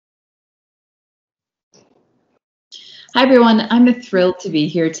Hi, everyone. I'm thrilled to be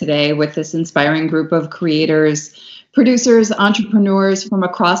here today with this inspiring group of creators, producers, entrepreneurs from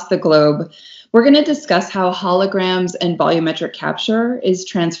across the globe. We're going to discuss how holograms and volumetric capture is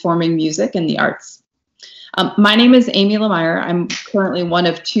transforming music and the arts. My name is Amy Lemire. I'm currently one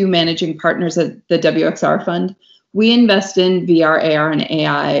of two managing partners at the WXR Fund. We invest in VR, AR, and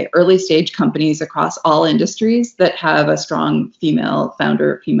AI early stage companies across all industries that have a strong female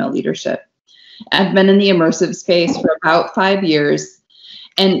founder, female leadership. I've been in the immersive space for about 5 years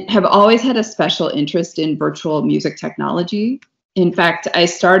and have always had a special interest in virtual music technology. In fact, I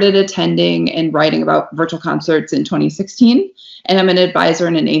started attending and writing about virtual concerts in 2016, and I'm an advisor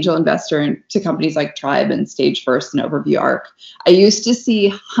and an angel investor to companies like Tribe and Stage First and Overview Arc. I used to see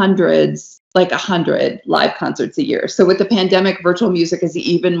hundreds, like 100 live concerts a year. So with the pandemic, virtual music is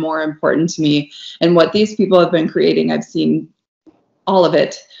even more important to me. And what these people have been creating, I've seen all of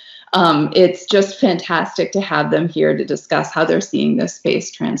it. It's just fantastic to have them here to discuss how they're seeing this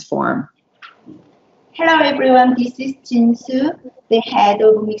space transform. Hello everyone, this is Jin-Soo, the head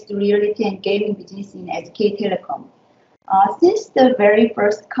of mixed reality and gaming business in SK Telecom. Since the very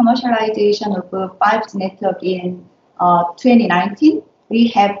first commercialization of 5G network in 2019, we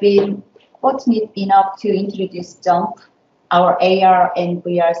have been fortunate enough to introduce Jump, our AR and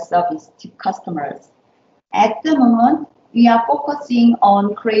VR service to customers. At the moment, we are focusing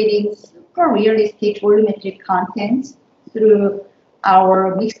on creating super realistic volumetric content through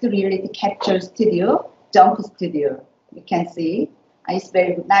our mixed reality capture studio, Jump Studio. You can see. It's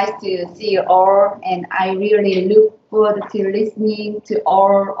very nice to see you all, and I really look forward to listening to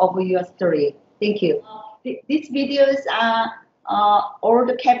all of your story. Thank you. These videos are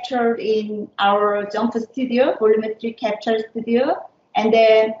all captured in our Jump Studio, volumetric capture studio, and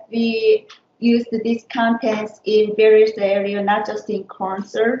then we use these contents in various areas, not just in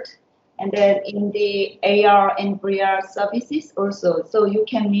concert, and then in the AR and VR services also. So you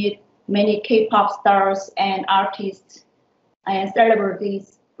can meet many K-pop stars and artists and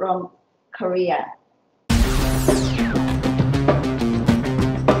celebrities from Korea.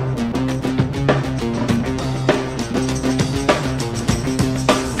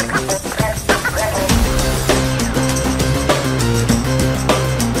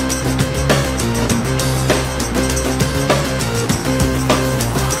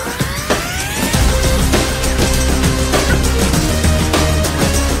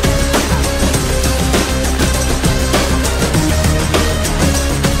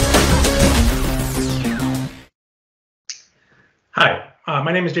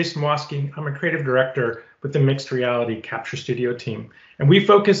 My name is Jason Waski. I'm a creative director with the Mixed Reality Capture Studio team, and we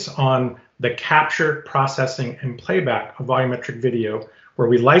focus on the capture, processing, and playback of volumetric video, where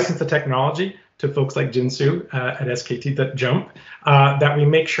we license the technology to folks like Jin-Soo at SKT that Jump, that we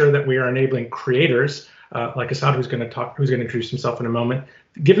make sure that we are enabling creators, like Assad, who's going to introduce himself in a moment,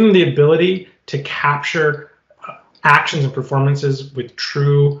 give them the ability to capture actions and performances with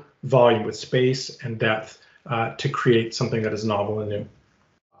true volume, with space and depth, to create something that is novel and new.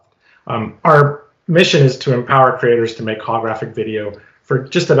 Our mission is to empower creators to make holographic video for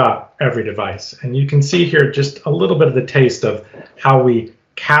just about every device. And you can see here just a little bit of the taste of how we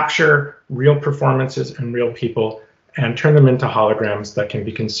capture real performances and real people and turn them into holograms that can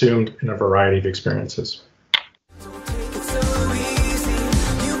be consumed in a variety of experiences.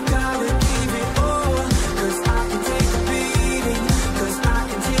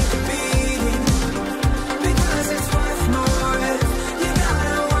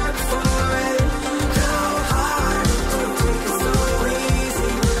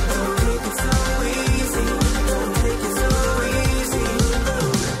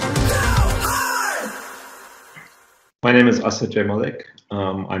 My name is Asad J. Malik.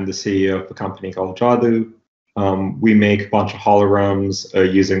 I'm the CEO of a company called Jadu. We make a bunch of holograms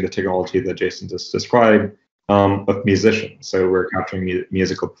using the technology that Jason just described of musicians. So we're capturing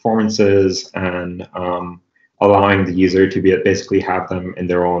musical performances and allowing the user to basically have them in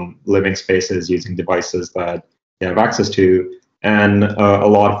their own living spaces using devices that they have access to. And a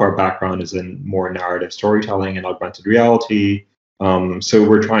lot of our background is in more narrative storytelling and augmented reality. So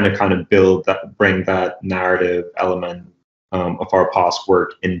we're trying to kind of bring that narrative element of our past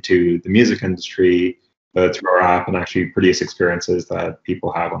work into the music industry through our app and actually produce experiences that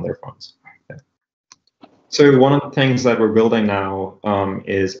people have on their phones. Okay. So one of the things that we're building now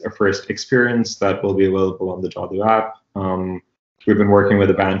is a first experience that will be available on the Jadu app. We've been working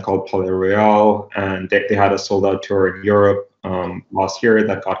with a band called Palais Royale, and they had a sold-out tour in Europe last year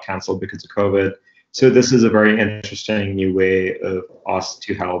that got canceled because of COVID. So this is a very interesting new way of us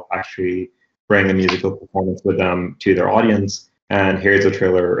to help actually bring a musical performance with them to their audience. And here's a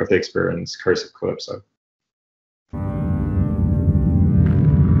trailer of the experience, Curse of Calypso.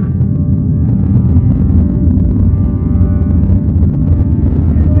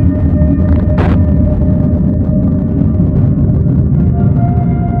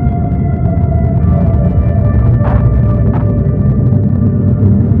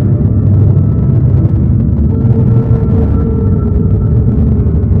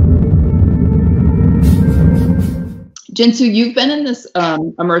 Jinsu, you've been in this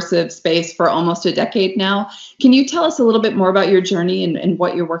immersive space for almost a decade now. Can you tell us a little bit more about your journey and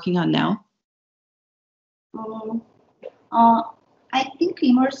what you're working on now? I think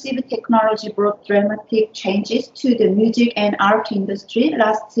immersive technology brought dramatic changes to the music and art industry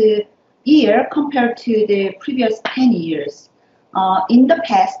last year compared to the previous 10 years. In the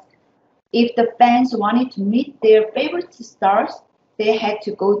past, if the fans wanted to meet their favorite stars, they had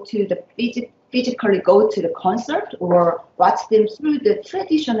to go to the physically go to the concert or watch them through the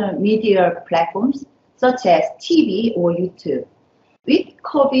traditional media platforms such as TV or YouTube. With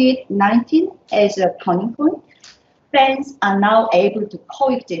COVID-19 as a turning point, fans are now able to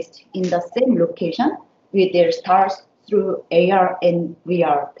coexist in the same location with their stars through AR and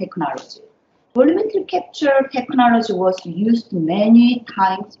VR technology. Volumetric capture technology was used many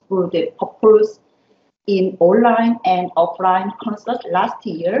times for the purpose in online and offline concerts last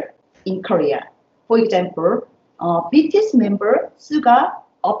year in Korea. For example, BTS member Suga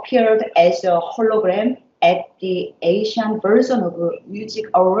appeared as a hologram at the Asian version of Music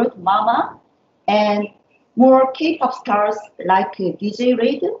Award Mama, and more K-pop stars like DJ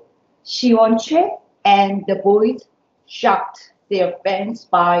Raid, Siwon Choi, and The Boys shocked their fans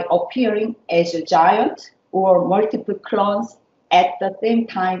by appearing as a giant or multiple clones at the same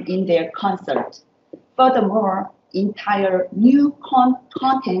time in their concert. Furthermore, entire new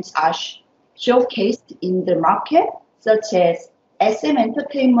contents are showcased in the market, such as SM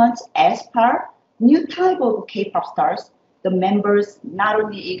Entertainment's aspire new type of K-pop stars. The members not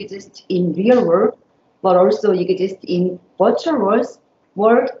only exist in real world, but also exist in virtual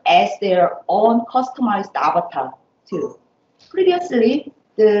world as their own customized avatar too. Previously,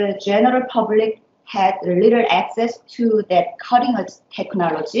 the general public had little access to that cutting-edge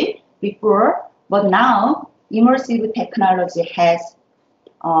technology before, but now immersive technology has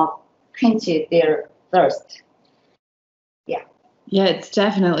quenched their thirst. Yeah, it's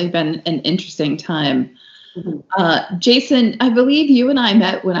definitely been an interesting time. Jason, I believe you and I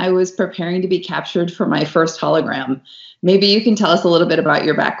met when I was preparing to be captured for my first hologram. Maybe you can tell us a little bit about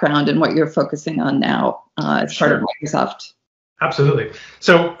your background and what you're focusing on now as part of Microsoft. Absolutely.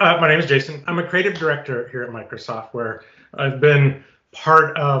 So my name is Jason. I'm a creative director here at Microsoft, where I've been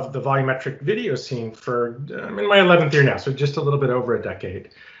part of the volumetric video scene for, I'm in my 11th year now, so just a little bit over a decade.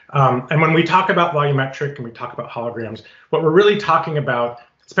 And when we talk about volumetric and we talk about holograms, what we're really talking about,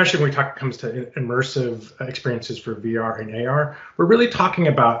 especially when it comes to immersive experiences for VR and AR, we're really talking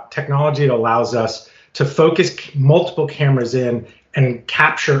about technology that allows us to focus multiple cameras in and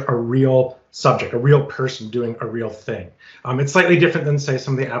capture a real subject, a real person doing a real thing. It's slightly different than, say,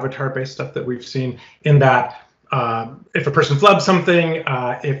 some of the avatar-based stuff that we've seen, in that if a person flubs something,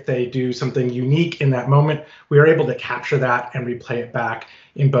 if they do something unique in that moment, we are able to capture that and replay it back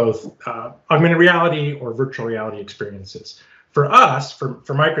in both augmented reality or virtual reality experiences. For us, for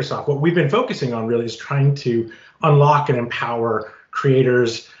Microsoft, what we've been focusing on really is trying to unlock and empower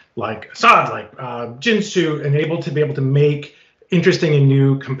creators like Assad, like Jinsu, and be able to make interesting and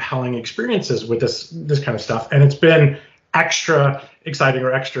new, compelling experiences with this kind of stuff. And it's been extra exciting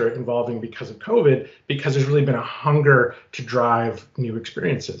or extra involving because of COVID, because there's really been a hunger to drive new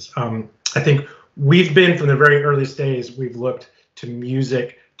experiences. I think we've been, from the very earliest days, we've looked to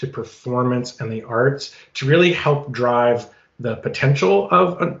music, to performance and the arts to really help drive the potential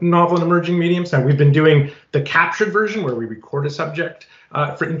of novel and emerging mediums. Now, we've been doing the captured version where we record a subject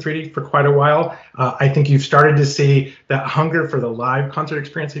in 3D for quite a while. I think you've started to see that hunger for the live concert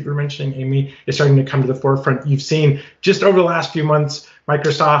experience that you were mentioning, Amy, is starting to come to the forefront. You've seen just over the last few months,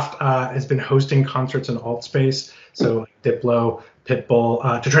 Microsoft has been hosting concerts in alt space, so Diplo,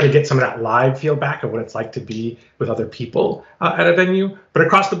 Pitbull, to try to get some of that live feel back of what it's like to be with other people at a venue. But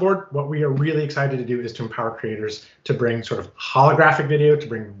across the board, what we are really excited to do is to empower creators to bring sort of holographic video, to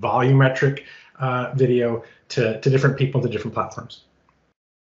bring volumetric video to different people, to different platforms.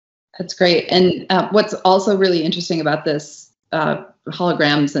 That's great. And what's also really interesting about this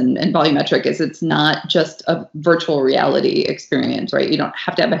holograms and volumetric is it's not just a virtual reality experience, right? You don't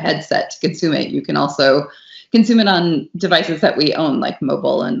have to have a headset to consume it. You can also consume it on devices that we own, like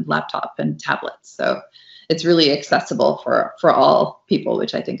mobile and laptop and tablets. So it's really accessible for all people,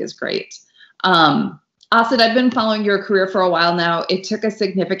 which I think is great. Asad, I've been following your career for a while now. It took a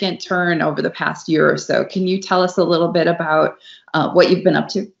significant turn over the past year or so. Can you tell us a little bit about what you've been up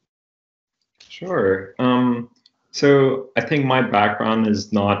to? Sure. So I think my background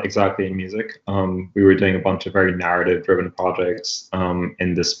is not exactly in music. We were doing a bunch of very narrative-driven projects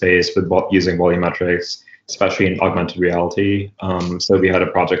in this space with using volumetrics, especially in augmented reality. So we had a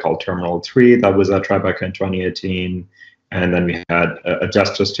project called Terminal 3 that was at Tribeca in 2018. and then we had a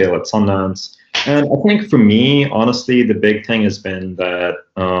Jester's Tale at Sundance. And I think for me, honestly, the big thing has been that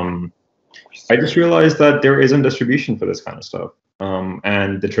I just realized that there isn't distribution for this kind of stuff.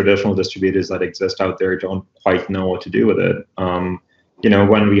 And the traditional distributors that exist out there don't quite know what to do with it. You know,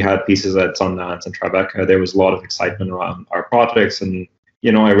 when we had pieces at Sundance and Tribeca, there was a lot of excitement around our projects. And,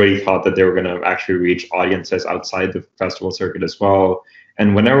 you know, I really thought that they were going to actually reach audiences outside the festival circuit as well.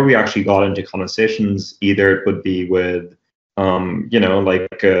 And whenever we actually got into conversations, either it would be with, you know, like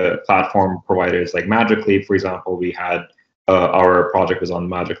platform providers like Magic Leap, for example, we had our project was on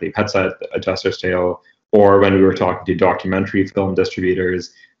Magic Leap headset, A Jester's Tale, or when we were talking to documentary film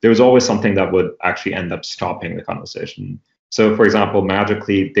distributors, there was always something that would actually end up stopping the conversation. So, for example, Magic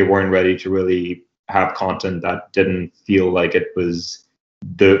Leap, they weren't ready to really have content that didn't feel like it was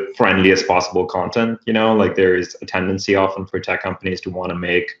the friendliest possible content. You know, like there is a tendency often for tech companies to want to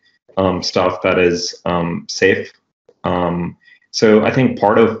make stuff that is safe. So I think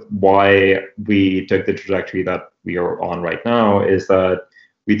part of why we took the trajectory that we are on right now is that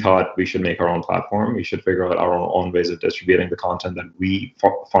we thought we should make our own platform. We should figure out our own ways of distributing the content that we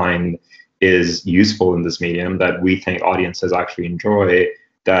find is useful in this medium, that we think audiences actually enjoy,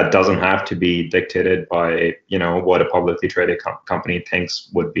 that doesn't have to be dictated by, you know, what a publicly traded company thinks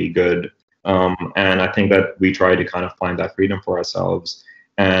would be good. And I think that we try to kind of find that freedom for ourselves.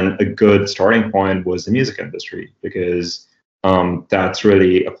 And a good starting point was the music industry, because that's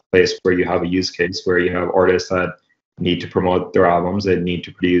really a place where you have a use case where you have artists that need to promote their albums, they need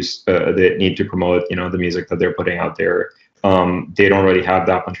to produce, they need to promote, you know, the music that they're putting out there. They don't really have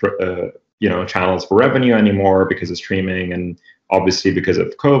that much, you know, channels for revenue anymore because of streaming, and obviously because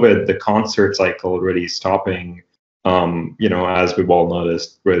of COVID, the concert cycle really stopping, you know, as we've all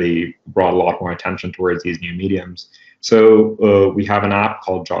noticed, really brought a lot more attention towards these new mediums. So we have an app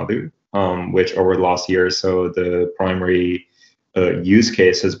called Jadu, which over the last year or so, the primary use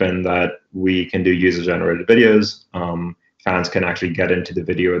case has been that we can do user-generated videos. Fans can actually get into the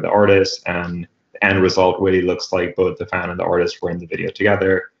video of the artist, and the end result really looks like both the fan and the artist were in the video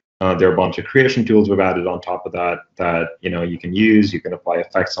together. There are a bunch of creation tools we've added on top of that you know, you can use. You can apply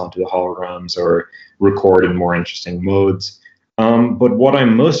effects onto the holograms or record in more interesting modes. But what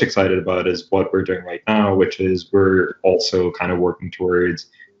I'm most excited about is what we're doing right now, which is we're also kind of working towards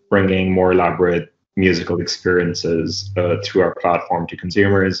bringing more elaborate musical experiences through our platform to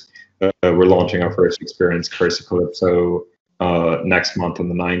consumers. We're launching our first experience, Curse of Calypso, next month on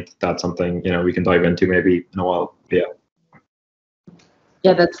the 9th. That's something, you know, we can dive into maybe in a while. Yeah.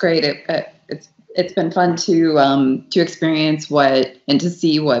 Yeah, that's great. It's been fun to experience what and to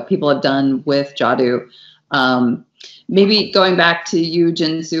see what people have done with Jadu. Maybe going back to you,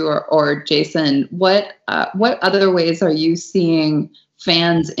 Jinsu or Jason, what other ways are you seeing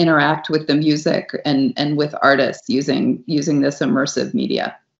fans interact with the music and with artists using this immersive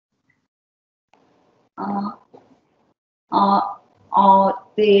media? When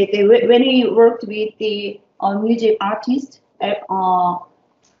we worked with the music artists,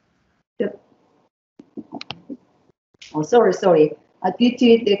 due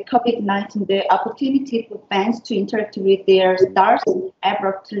to the COVID-19, the opportunity for fans to interact with their stars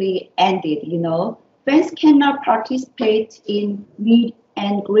abruptly ended. You know, fans cannot participate in meet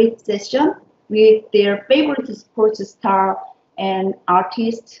and greet session with their favorite sports star and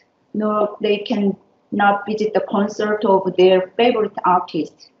artist. No, they can not visit the concert of their favorite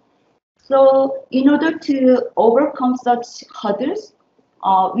artist. So, in order to overcome such hurdles,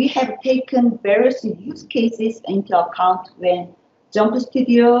 we have taken various use cases into account when Jump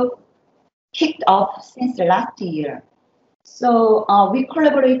Studio kicked off since last year. So we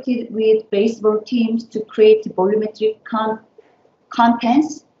collaborated with baseball teams to create volumetric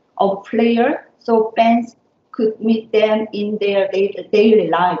contents of players so fans could meet them in their daily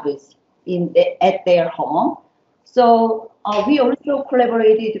lives at their home. So we also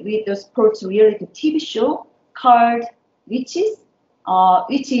collaborated with the sports reality TV show called Witches,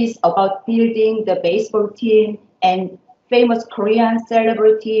 which is about building the baseball team, and famous Korean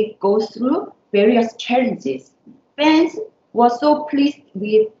celebrity goes through various challenges. Fans were so pleased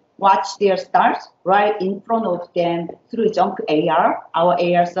with watch their stars right in front of them through Jump AR, our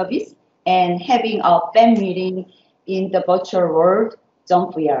AR service, and having a fan meeting in the virtual world,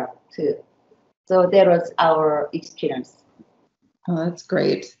 Jump VR too. So that was our experience. Oh, that's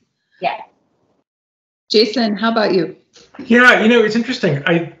great. Yeah. Jason, how about you? Yeah, you know, it's interesting.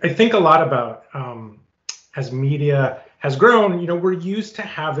 I think a lot about as media has grown, you know, we're used to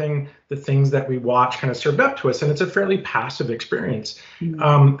having the things that we watch kind of served up to us, and it's a fairly passive experience.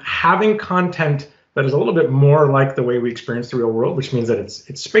 Mm-hmm. Having content that is a little bit more like the way we experience the real world, which means that it's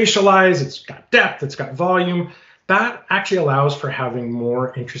spatialized, it's got depth, it's got volume. that actually allows for having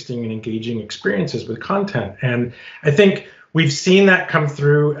more interesting and engaging experiences with content. And I think we've seen that come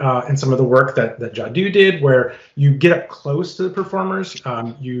through in some of the work that Jadu did, where you get up close to the performers,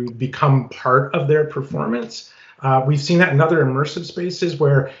 you become part of their performance. We've seen that in other immersive spaces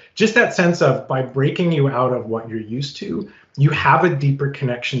where just that sense of, by breaking you out of what you're used to, you have a deeper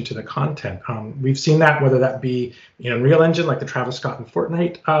connection to the content. We've seen that, whether that be in Unreal Engine, like the Travis Scott and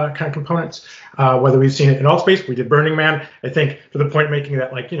Fortnite kind of components, whether we've seen it in Altspace, we did Burning Man. I think to the point making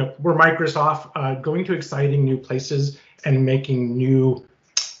that, like, we're Microsoft going to exciting new places and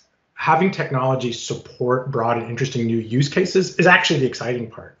having technology support broad and interesting new use cases is actually the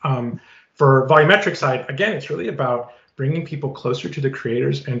exciting part. For volumetric side, again, it's really about bringing people closer to the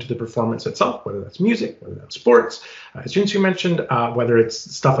creators and to the performance itself, whether that's music, whether that's sports, as Junsu mentioned, whether it's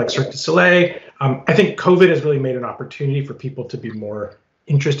stuff like Cirque du Soleil. I think COVID has really made an opportunity for people to be more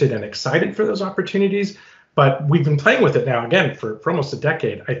interested and excited for those opportunities. But we've been playing with it now, again, for almost a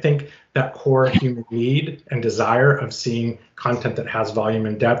decade. I think that core human need and desire of seeing content that has volume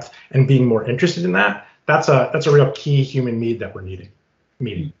and depth and being more interested in that, that's a real key human need that we're meeting.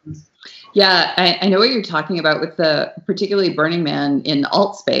 Yeah, I know what you're talking about with the particularly Burning Man in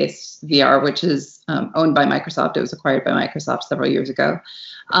Altspace VR, which is owned by Microsoft. It was acquired by Microsoft several years ago.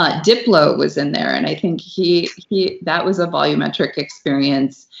 Diplo was in there, and I think that was a volumetric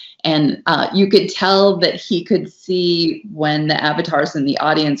experience. And you could tell that he could see when the avatars in the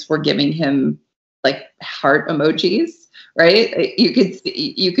audience were giving him like heart emojis, right?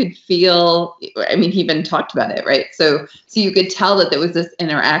 You could feel, I mean, he even talked about it, right? So you could tell that there was this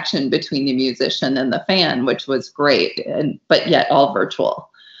interaction between the musician and the fan, which was great, but yet all virtual.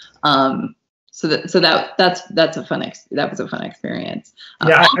 So that was a fun experience.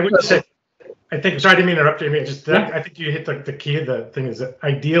 Yeah, I would just say, I think, sorry, I didn't mean to interrupt you. I think you hit the key of the thing is that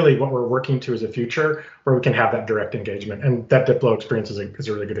ideally what we're working to is a future where we can have that direct engagement, and that Diplo experience is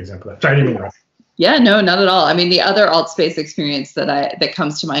a really good example of that. Sorry, I didn't mean to interrupt. Yeah, no, not at all. I mean, the other Altspace experience that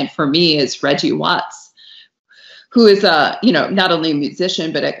comes to mind for me is Reggie Watts, who is not only a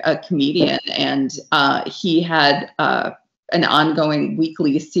musician but a comedian, and he had an ongoing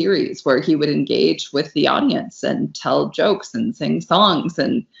weekly series where he would engage with the audience and tell jokes and sing songs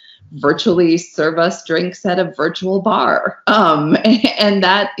and virtually serve us drinks at a virtual bar. And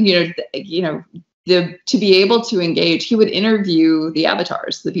that, to be able to engage, he would interview the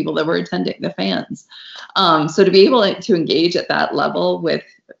avatars, the people that were attending, the fans. So to be able to engage at that level with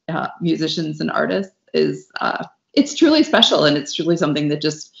musicians and artists it's truly special, and it's truly something that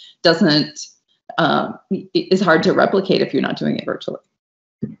just is hard to replicate if you're not doing it virtually.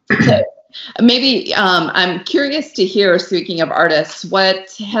 So maybe I'm curious to hear, speaking of artists,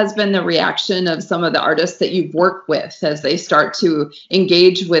 what has been the reaction of some of the artists that you've worked with as they start to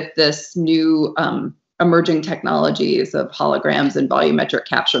engage with this new emerging technologies of holograms and volumetric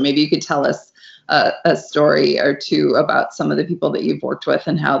capture? Maybe you could tell us a story or two about some of the people that you've worked with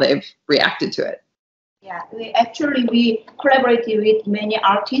and how they've reacted to it. Yeah, we collaborated with many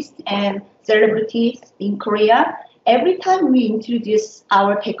artists and celebrities in Korea. Every time we introduce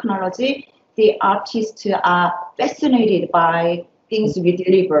our technology, the artists are fascinated by things we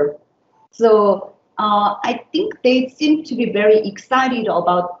deliver. So I think they seem to be very excited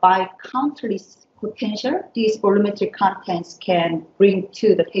about by countless potential these volumetric contents can bring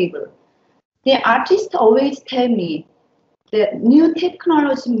to the table. The artists always tell me that new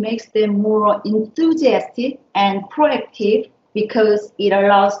technology makes them more enthusiastic and proactive because it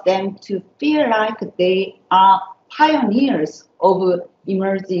allows them to feel like they are pioneers of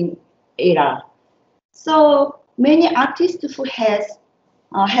emerging era. So many artists who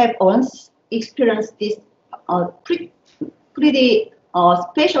have once experienced this pretty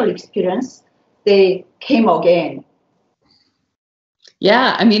special experience, they came again.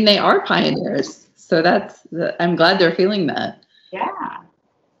 Yeah, I mean, they are pioneers. So I'm glad they're feeling that. Yeah.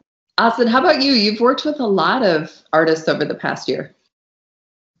 Asid, how about you? You've worked with a lot of artists over the past year.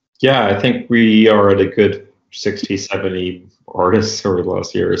 Yeah, I think we are at a good 60, 70 artists over the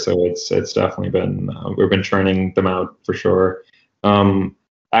last year. So it's definitely been, we've been churning them out for sure.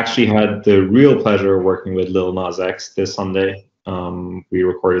 Actually had the real pleasure of working with Lil Nas X this Sunday. We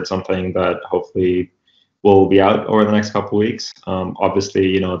recorded something that hopefully will be out over the next couple of weeks.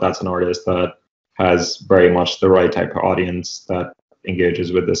 Obviously, that's an artist that has very much the right type of audience that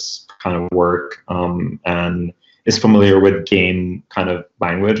engages with this kind of work and is familiar with game kind of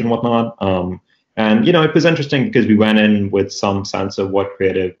language and whatnot. And it was interesting because we went in with some sense of what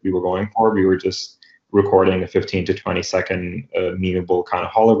creative we were going for. We were just recording a 15 to 20 second memeable kind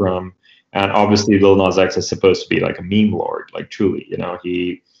of hologram. And obviously Lil Nas X is supposed to be like a meme lord, like truly,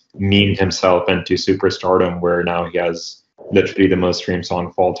 he memed himself into superstardom, where now he has literally the most streamed song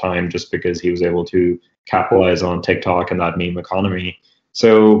of all time just because he was able to capitalize on TikTok and that meme economy.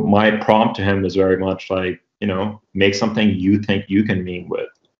 So my prompt to him was very much like, make something you think you can meme with.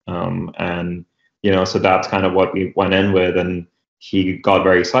 And, so that's kind of what we went in with. And he got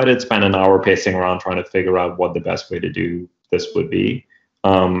very excited, spent an hour pacing around trying to figure out what the best way to do this would be.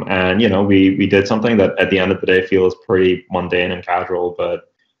 And, we did something that at the end of the day feels pretty mundane and casual,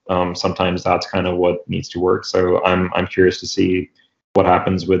 but sometimes that's kind of what needs to work. So I'm curious to see what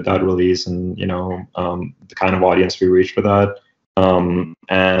happens with that release and, the kind of audience we reach for that.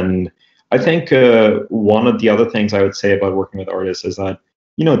 And I think one of the other things I would say about working with artists is that,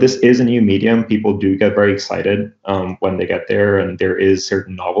 this is a new medium. People do get very excited when they get there, and there is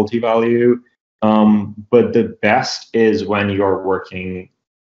certain novelty value. But the best is when you're working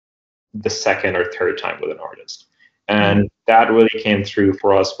the second or third time with an artist. And that really came through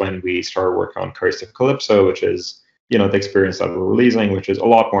for us when we started working on Curse of Calypso, which is, the experience that we're releasing, which is a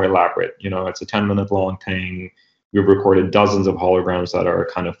lot more elaborate. It's a 10-minute long thing. We've recorded dozens of holograms that are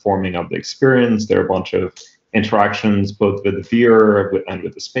kind of forming up the experience. There are a bunch of interactions, both with the viewer and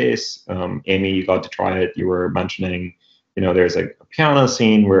with the space. Amy, you got to try it. You were mentioning, there's a piano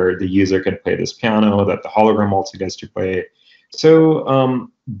scene where the user can play this piano that the hologram also gets to play. So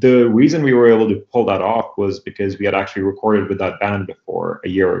the reason we were able to pull that off was because we had actually recorded with that band before a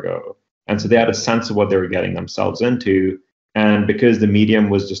year ago. And so they had a sense of what they were getting themselves into. And because the medium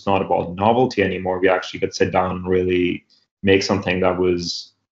was just not about novelty anymore, we actually could sit down and really make something that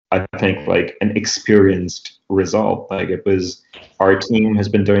was, I think, like an experienced result. Like it was, our team has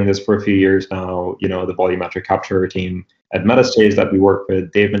been doing this for a few years now. The volumetric capture team at Metastage that we work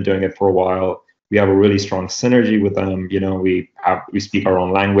with, they've been doing it for a while. We have a really strong synergy with them. We speak our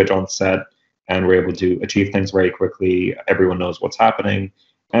own language on set, and we're able to achieve things very quickly. Everyone knows what's happening.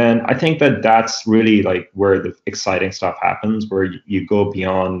 And I think that that's really like where the exciting stuff happens, where you go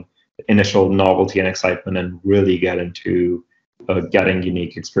beyond the initial novelty and excitement and really get into getting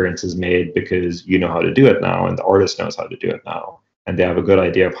unique experiences made, because you know how to do it now, and the artist knows how to do it now, and they have a good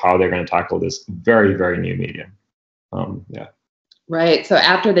idea of how they're going to tackle this very, very new medium. Yeah. Right. So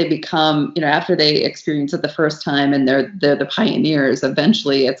after they become, after they experience it the first time and they're the pioneers,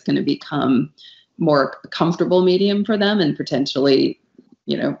 eventually it's going to become more comfortable medium for them, and potentially,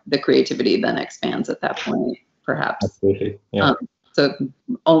 the creativity then expands at that point, perhaps. Absolutely. Yeah. So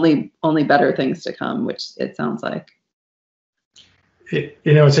only better things to come, which it sounds like.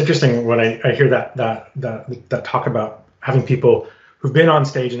 It's interesting when I hear that talk about having people who've been on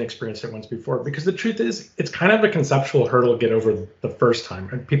stage and experienced it once before, because the truth is, it's kind of a conceptual hurdle to get over the first time.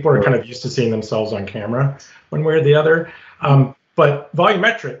 And people are kind of used to seeing themselves on camera one way or the other. But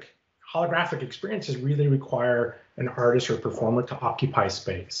volumetric, holographic experiences really require an artist or performer to occupy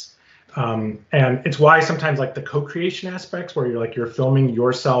space. And it's why sometimes like the co-creation aspects, where you're filming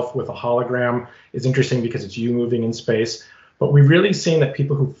yourself with a hologram, is interesting because it's you moving in space. But we've really seen that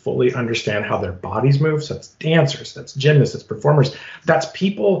people who fully understand how their bodies move, so that's dancers, that's gymnasts, that's performers, that's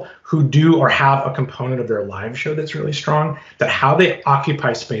people who do or have a component of their live show that's really strong, that how they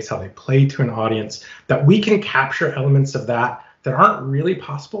occupy space, how they play to an audience, that we can capture elements of that aren't really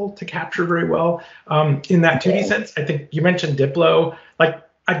possible to capture very well in that 2D sense. I think you mentioned Diplo, like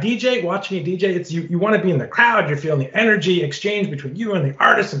a DJ, watching a DJ, it's you want to be in the crowd, you're feeling the energy exchange between you and the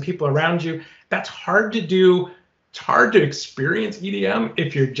artist and people around you. That's hard to do. It's hard to experience EDM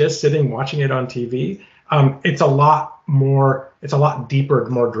if you're just sitting watching it on TV. It's a lot deeper,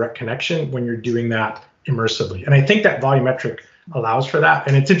 more direct connection when you're doing that immersively. And I think that volumetric allows for that.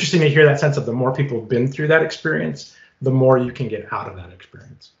 And it's interesting to hear that sense of the more people have been through that experience, the more you can get out of that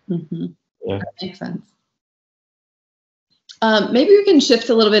experience. Mm-hmm. Yeah. That makes sense. Maybe we can shift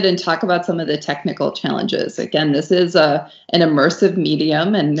a little bit and talk about some of the technical challenges. Again, this is an immersive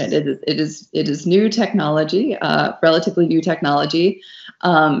medium, and it is new technology, relatively new technology.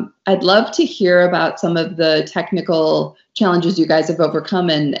 I'd love to hear about some of the technical challenges you guys have overcome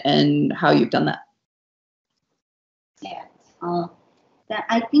and how you've done that. Yeah,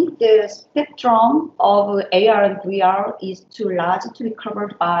 I think the spectrum of AR and VR is too large to be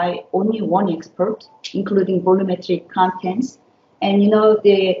covered by only one expert, including volumetric contents. And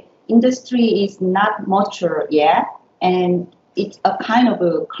the industry is not mature yet, and it's a kind of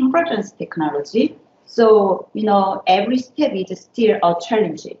a convergence technology. So every step is still a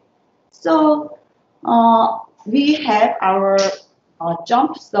challenge. So we have our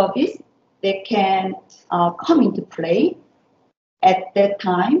jump service that can come into play at that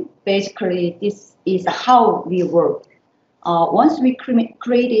time. Basically, this is how we work. Once we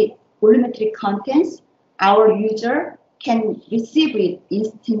created volumetric contents, our user can receive it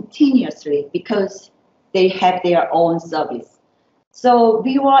instantaneously because they have their own service. So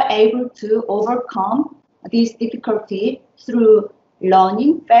we were able to overcome this difficulty through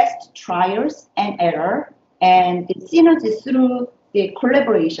learning fast trials and error, and the synergy through the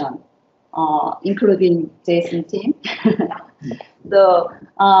collaboration, including Jason's team. So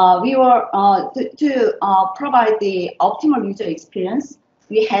we were to provide the optimal user experience.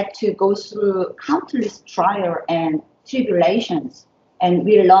 We had to go through countless trials and tribulations, and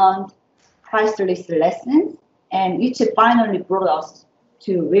we learned priceless lessons, and which finally brought us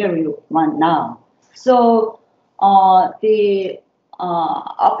to where we want now. So the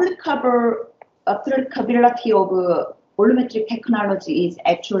applicability of volumetric technology is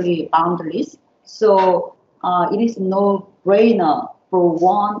actually boundless. So it is no-brainer for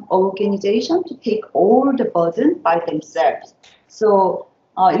one organization to take all the burden by themselves. So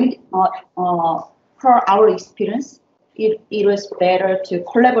per our experience, it was better to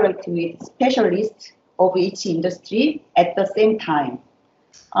collaborate with specialists of each industry at the same time.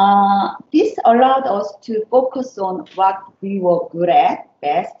 This allowed us to focus on what we were good at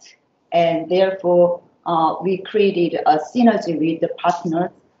best, and therefore we created a synergy with the partners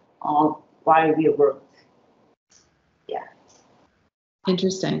while we worked. Yeah.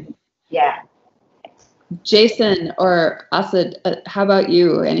 Interesting. Yeah. Jason or Asad, how about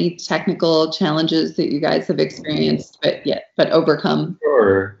you? Any technical challenges that you guys have experienced but overcome?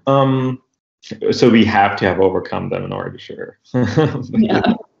 Sure. So we have to have overcome them in order to share. Yeah.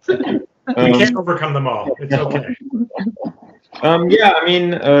 We can't overcome them all. It's okay. Yeah, I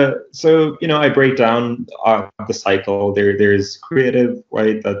mean, so I break down the cycle. There's creative,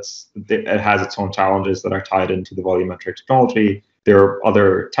 right? It has its own challenges that are tied into the volumetric technology. There are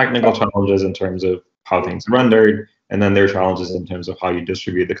other technical challenges in terms of how things are rendered, and then there are challenges in terms of how you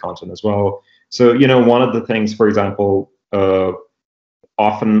distribute the content as well. So one of the things, for example,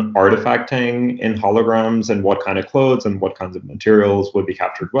 often artifacting in holograms and what kind of clothes and what kinds of materials would be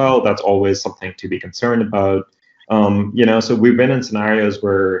captured well, that's always something to be concerned about. So we've been in scenarios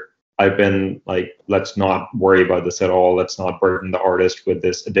where I've been like, let's not worry about this at all. Let's not burden the artist with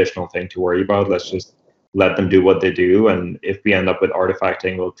this additional thing to worry about. Let's just let them do what they do. And if we end up with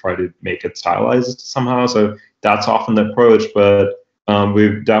artifacting, we'll try to make it stylized somehow. So that's often the approach. But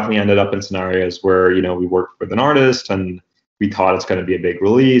we've definitely ended up in scenarios where, we worked with an artist and we thought it's going to be a big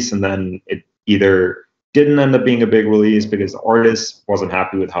release. And then it either didn't end up being a big release because the artist wasn't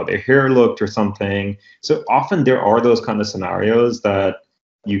happy with how their hair looked or something. So often there are those kind of scenarios that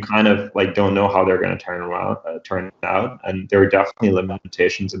you kind of like don't know how they're going to turn out. And there are definitely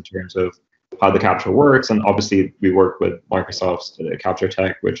limitations in terms of how the capture works. And obviously we work with Microsoft's capture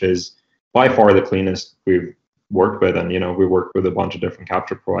tech, which is by far the cleanest we've worked with. And, we work with a bunch of different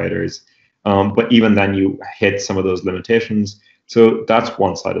capture providers. But even then you hit some of those limitations. So that's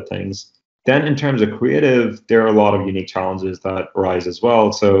one side of things. Then in terms of creative, there are a lot of unique challenges that arise as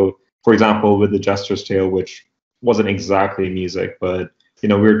well. So for example, with the Jester's Tale, which wasn't exactly music, but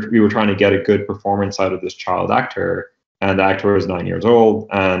we were trying to get a good performance out of this child actor, and the actor is 9 years old,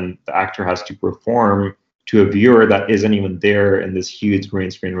 and the actor has to perform to a viewer that isn't even there in this huge green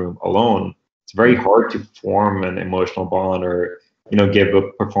screen room alone. It's very hard to form an emotional bond or give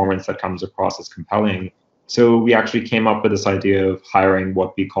a performance that comes across as compelling. So we actually came up with this idea of hiring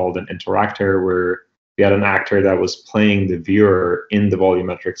what we called an interactor, where we had an actor that was playing the viewer in the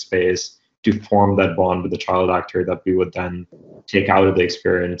volumetric space to form that bond with the child actor that we would then take out of the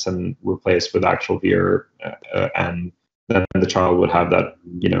experience and replace with actual viewer, and then the child would have that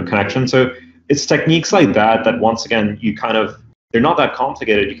connection. So it's techniques like that once again they're not that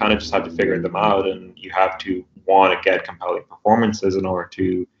complicated. You kind of just have to figure them out, and you have to want to get compelling performances in order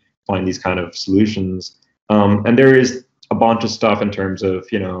to find these kind of solutions. And there is a bunch of stuff in terms of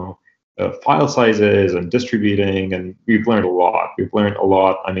file sizes and distributing, and we've learned a lot.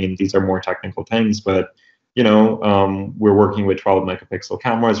 I mean, these are more technical things, but we're working with 12 megapixel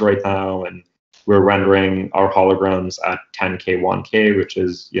cameras right now, and we're rendering our holograms at 10K 1K, which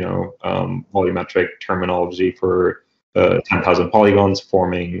is volumetric terminology for 10,000 polygons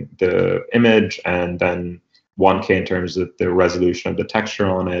forming the image, and then 1K in terms of the resolution of the texture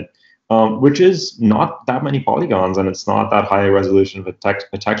on it. Which is not that many polygons, and it's not that high a resolution of a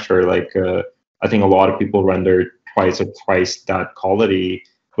texture. Like I think a lot of people render twice that quality,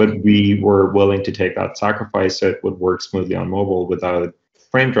 but we were willing to take that sacrifice so it would work smoothly on mobile without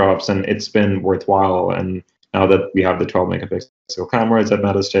frame drops, and it's been worthwhile. And now that we have the 12 megapixel cameras at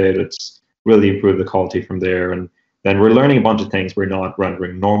Metastate, it's really improved the quality from there. And then we're learning a bunch of things. We're not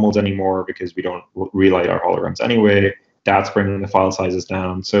rendering normals anymore because we don't relight our holograms anyway. That's bringing the file sizes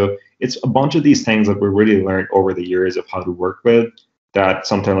down. So it's a bunch of these things that we really learned over the years of how to work with, that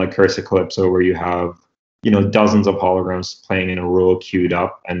something like Cursor Calypso, where you have, dozens of holograms playing in a row, queued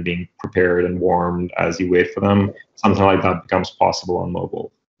up and being prepared and warmed as you wait for them, something like that becomes possible on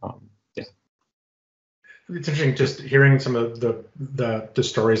mobile. It's interesting just hearing some of the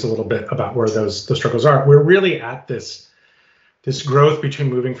stories a little bit about where those struggles are. We're really at this growth between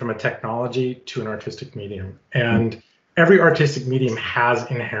moving from a technology to an artistic medium, and every artistic medium has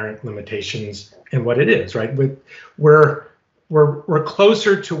inherent limitations in what it is, right? We're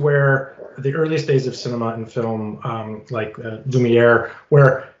closer to where the earliest days of cinema and film, like Lumiere,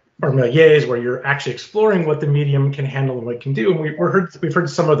 or Méliès, where you're actually exploring what the medium can handle and what it can do. And we've heard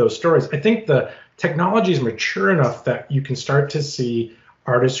some of those stories. I think the technology is mature enough that you can start to see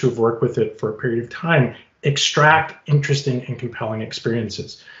artists who've worked with it for a period of time extract interesting and compelling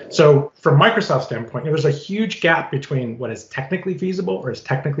experiences. So from Microsoft's standpoint, there's a huge gap between what is technically feasible or is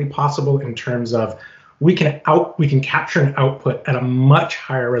technically possible in terms of we can capture an output at a much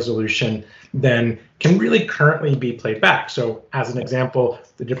higher resolution than can really currently be played back. So as an example,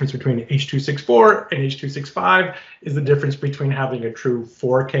 the difference between H.264 and H.265 is the difference between having a true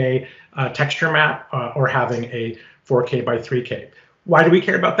 4K texture map or having a 4K by 3K. Why do we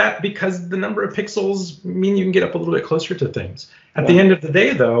care about that? Because the number of pixels mean you can get up a little bit closer to things. At the end of the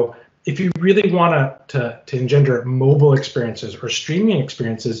day, though, if you really want to engender mobile experiences or streaming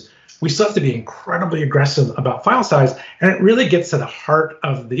experiences, we still have to be incredibly aggressive about file size. And it really gets to the heart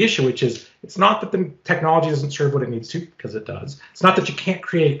of the issue, which is it's not that the technology doesn't serve what it needs to, because it does. It's not that you can't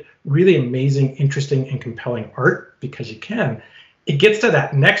create really amazing, interesting, and compelling art, because you can. It gets to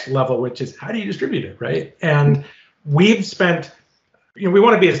that next level, which is how do you distribute it, right? And we've spent, we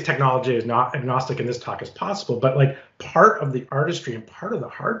want to be as technology as not agnostic in this talk as possible, but like part of the artistry and part of the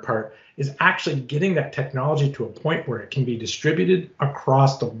hard part is actually getting that technology to a point where it can be distributed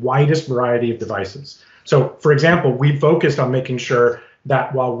across the widest variety of devices. So for example, we focused on making sure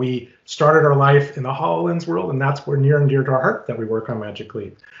that while we started our life in the HoloLens world, and that's where near and dear to our heart that we work on Magic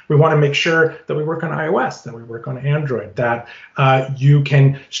Leap, we want to make sure that we work on iOS, that we work on Android, that you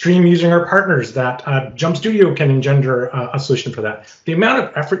can stream using our partners, that Jump Studio can engender a solution for that. The amount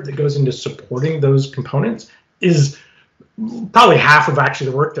of effort that goes into supporting those components is probably half of actually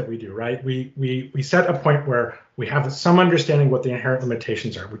the work that we do, right? We set a point where we have some understanding what the inherent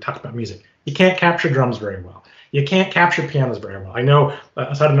limitations are. We talked about music. You can't capture drums very well. You can't capture pianos very well. I know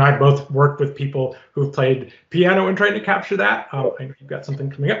Asad and I both worked with people who've played piano and tried to capture that. I know you've got something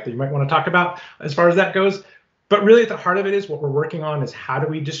coming up that you might want to talk about as far as that goes. But really at the heart of it is what we're working on is how do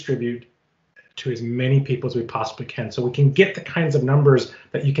we distribute to as many people as we possibly can, so we can get the kinds of numbers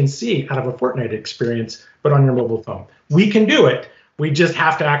that you can see out of a Fortnite experience, but on your mobile phone. We can do it. We just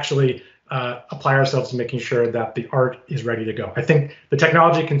have to actually apply ourselves to making sure that the art is ready to go. I think the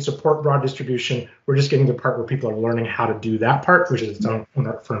technology can support broad distribution. We're just getting to the part where people are learning how to do that part, which is its own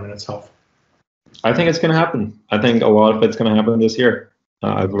art form in itself. I think it's going to happen. I think a lot of it's going to happen this year.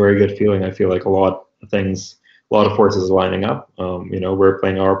 I have a very good feeling. I feel like a lot of forces are lining up. We're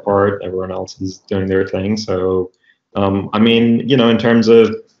playing our part. Everyone else is doing their thing. So, in terms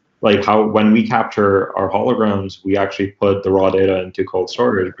of like when we capture our holograms, we actually put the raw data into cold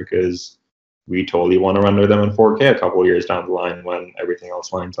storage because we totally want to render them in 4K a couple of years down the line when everything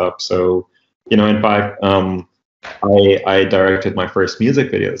else lines up. So, in fact, I directed my first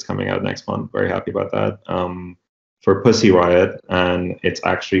music video that's coming out next month. Very happy about that. For Pussy Riot, and it's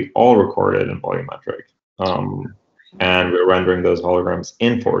actually all recorded in volumetric. And we're rendering those holograms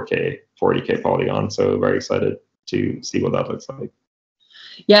in 4K, 40K polygon. So very excited to see what that looks like.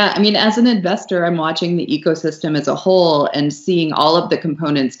 Yeah, I mean, as an investor, I'm watching the ecosystem as a whole and seeing all of the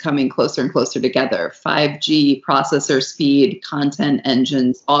components coming closer and closer together. 5G, processor speed, content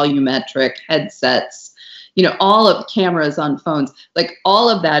engines, volumetric, headsets, all of cameras on phones, like all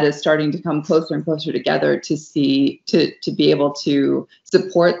of that is starting to come closer and closer together to be able to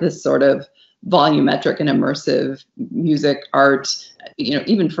support this sort of volumetric and immersive music art,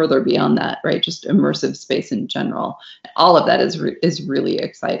 even further beyond that, right? Just immersive space in general. All of that is really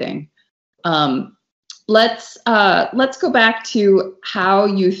exciting. Let's go back to how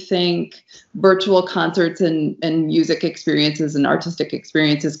you think virtual concerts and music experiences and artistic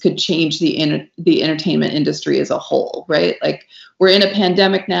experiences could change the entertainment industry as a whole, right? Like we're in a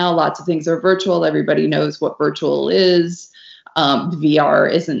pandemic now, lots of things are virtual. Everybody knows what virtual is. VR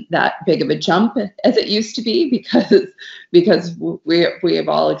isn't that big of a jump as it used to be because we have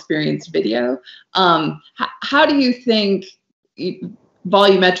all experienced video. How do you think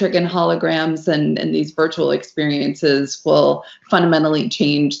volumetric and holograms and these virtual experiences will fundamentally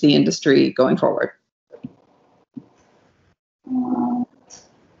change the industry going forward?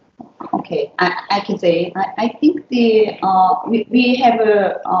 Okay, I can say I think we have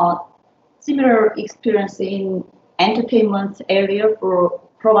a similar experience in entertainment area for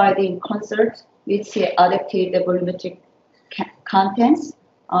providing concerts which adapted the volumetric contents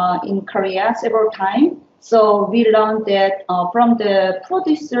in Korea several times. So we learned that from the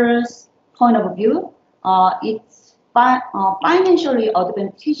producer's point of view, it's financially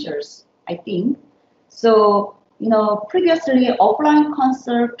advantageous, I think. So, previously offline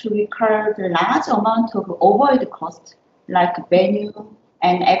concert required a large amount of overhead cost, like venue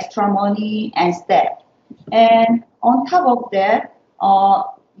and extra money and staff. And on top of that,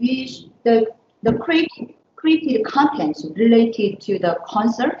 the created contents related to the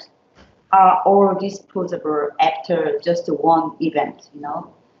concert are all disposable after just one event.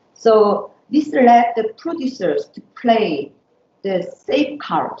 So this led the producers to play the safe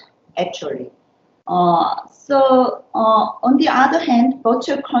card, actually. On the other hand,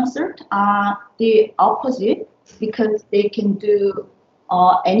 virtual concerts are the opposite because they can do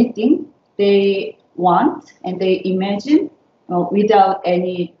anything they want and they imagine without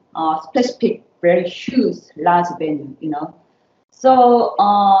any specific, very huge, large venue. So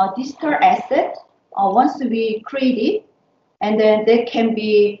digital asset, once we create it, and then they can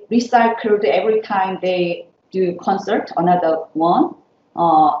be recycled every time they do concert, another one.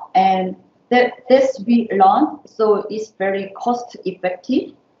 And this we learn, so it's very cost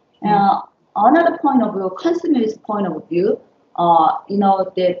effective. Another point of view, consumer's point of view,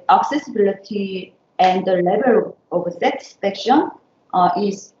 the accessibility and the level of satisfaction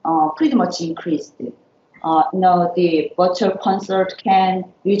is pretty much increased. The virtual concert can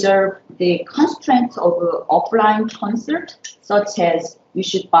resolve the constraints of offline concert, such as we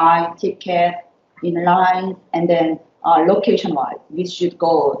should buy ticket in line, and then location-wise, we should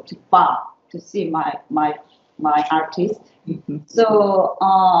go to far to see my artist. So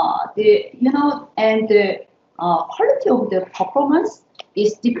the quality of the performance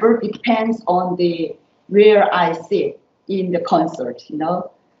is depends on the where I sit in the concert.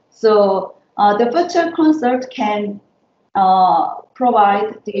 So the virtual concert can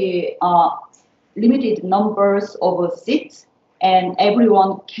provide the limited numbers of seats, and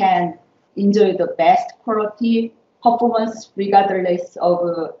everyone can enjoy the best quality performance regardless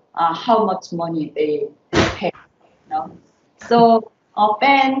of how much money they pay. So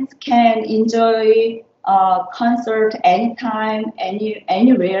fans can enjoy concert anytime,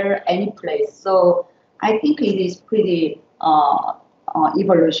 anywhere, any place. So I think it is pretty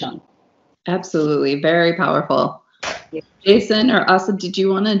evolution. Absolutely, very powerful. Yeah. Jason or Asa, did you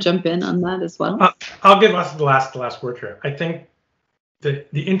want to jump in on that as well? I'll give us the last word here. I think the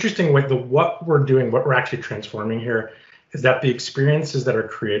interesting way, what we're doing, what we're actually transforming here, is that the experiences that are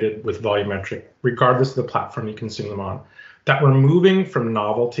created with volumetric, regardless of the platform you consume them on, that we're moving from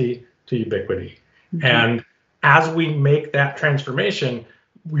novelty to ubiquity. And as we make that transformation,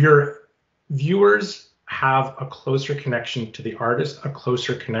 your viewers have a closer connection to the artist, a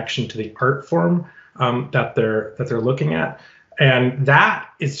closer connection to the art form that they're looking at, and that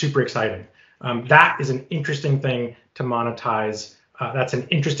is super exciting. That is an interesting thing to monetize. That's an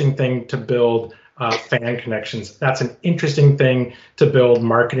interesting thing to build fan connections. That's an interesting thing to build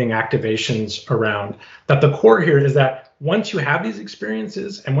marketing activations around. That the core here is that once you have these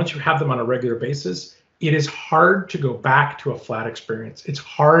experiences and once you have them on a regular basis, it is hard to go back to a flat experience. It's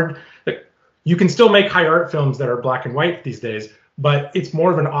hard. You can still make high art films that are black and white these days, but it's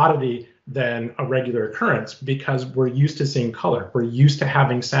more of an oddity than a regular occurrence because we're used to seeing color. We're used to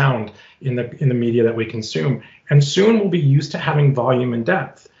having sound in the media that we consume. And soon we'll be used to having volume and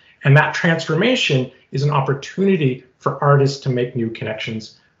depth. And that transformation is an opportunity for artists to make new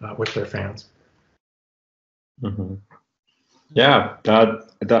connections with their fans. Yeah,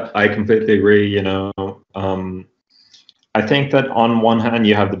 that I completely agree. I think that on one hand,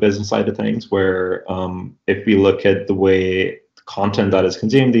 you have the business side of things where if we look at the way content that is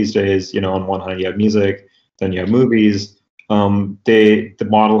consumed these days, on one hand, you have music, then you have movies. The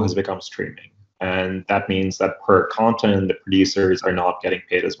model has become streaming. And that means that per content, the producers are not getting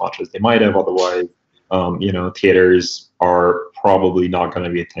paid as much as they might have otherwise. Theaters are probably not going to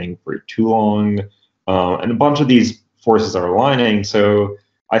be a thing for too long. And a bunch of these forces are aligning. So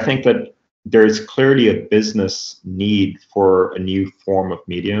I think that there's clearly a business need for a new form of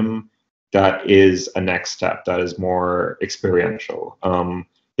medium that is a next step, that is more experiential.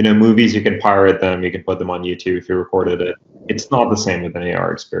 Movies, you can pirate them, you can put them on YouTube if you recorded it. It's not the same with an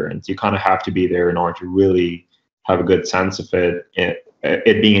AR experience. You kind of have to be there in order to really have a good sense of it.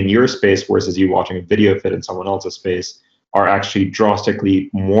 It being in your space versus you watching a video fit in someone else's space are actually drastically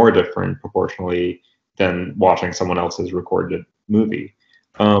more different proportionally than watching someone else's recorded movie.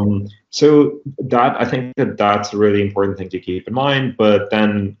 So that, I think that that's a really important thing to keep in mind. But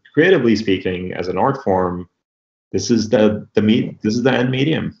then, creatively speaking, as an art form, this is the end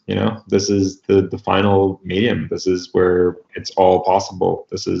medium. You know, this is the final medium. This is where it's all possible.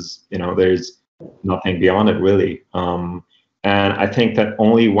 This is, you know, there's nothing beyond it really. And I think that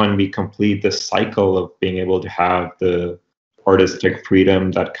only when we complete this cycle of being able to have the artistic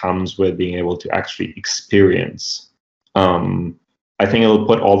freedom that comes with being able to actually experience, I think it'll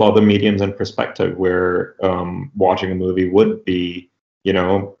put all the other mediums in perspective, where watching a movie would be, you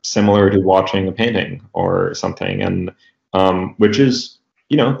know, similar to watching a painting or something, and which is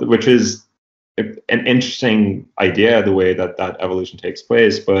an interesting idea, the way that that evolution takes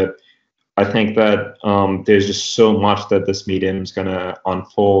place. But I think that there's just so much that this medium is going to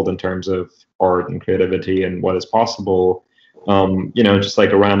unfold in terms of art and creativity and what is possible. You know, just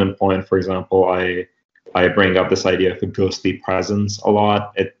like a random point, for example, I bring up this idea of a ghostly presence a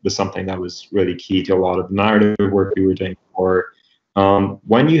lot. It was something that was really key to a lot of the narrative work we were doing before.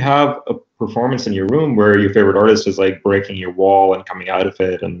 When you have a performance in your room where your favorite artist is like breaking your wall and coming out of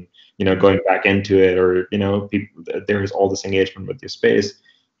it and, you know, going back into it, or, you know, there's all this engagement with your space.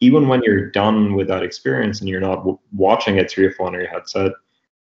 Even when you're done with that experience and you're not watching it through your phone or your headset,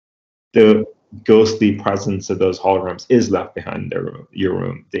 the ghostly presence of those holograms is left behind your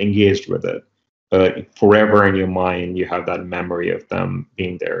room. They engaged with it. Forever in your mind, you have that memory of them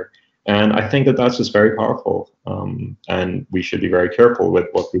being there. And I think that that's just very powerful. And we should be very careful with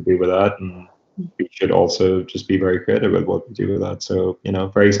what we do with that. And we should also just be very creative with what we do with that. So, you know,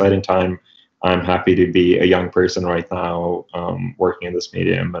 very exciting time. I'm happy to be a young person right now, working in this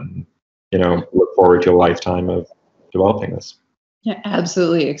medium, and, you know, look forward to a lifetime of developing this. Yeah,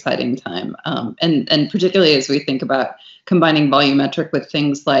 absolutely exciting time. And particularly as we think about combining volumetric with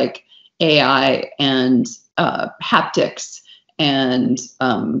things like AI and haptics and,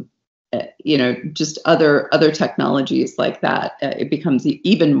 you know, just other technologies like that, it becomes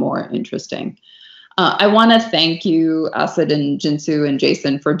even more interesting. I want to thank you, Asid and Jinsu and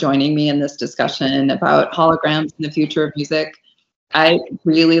Jason, for joining me in this discussion about holograms and the future of music. I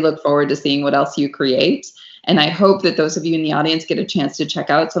really look forward to seeing what else you create. And I hope that those of you in the audience get a chance to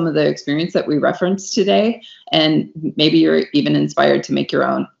check out some of the experience that we referenced today. And maybe you're even inspired to make your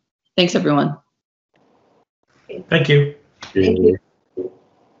own. Thanks, everyone. Thank you. Thank you.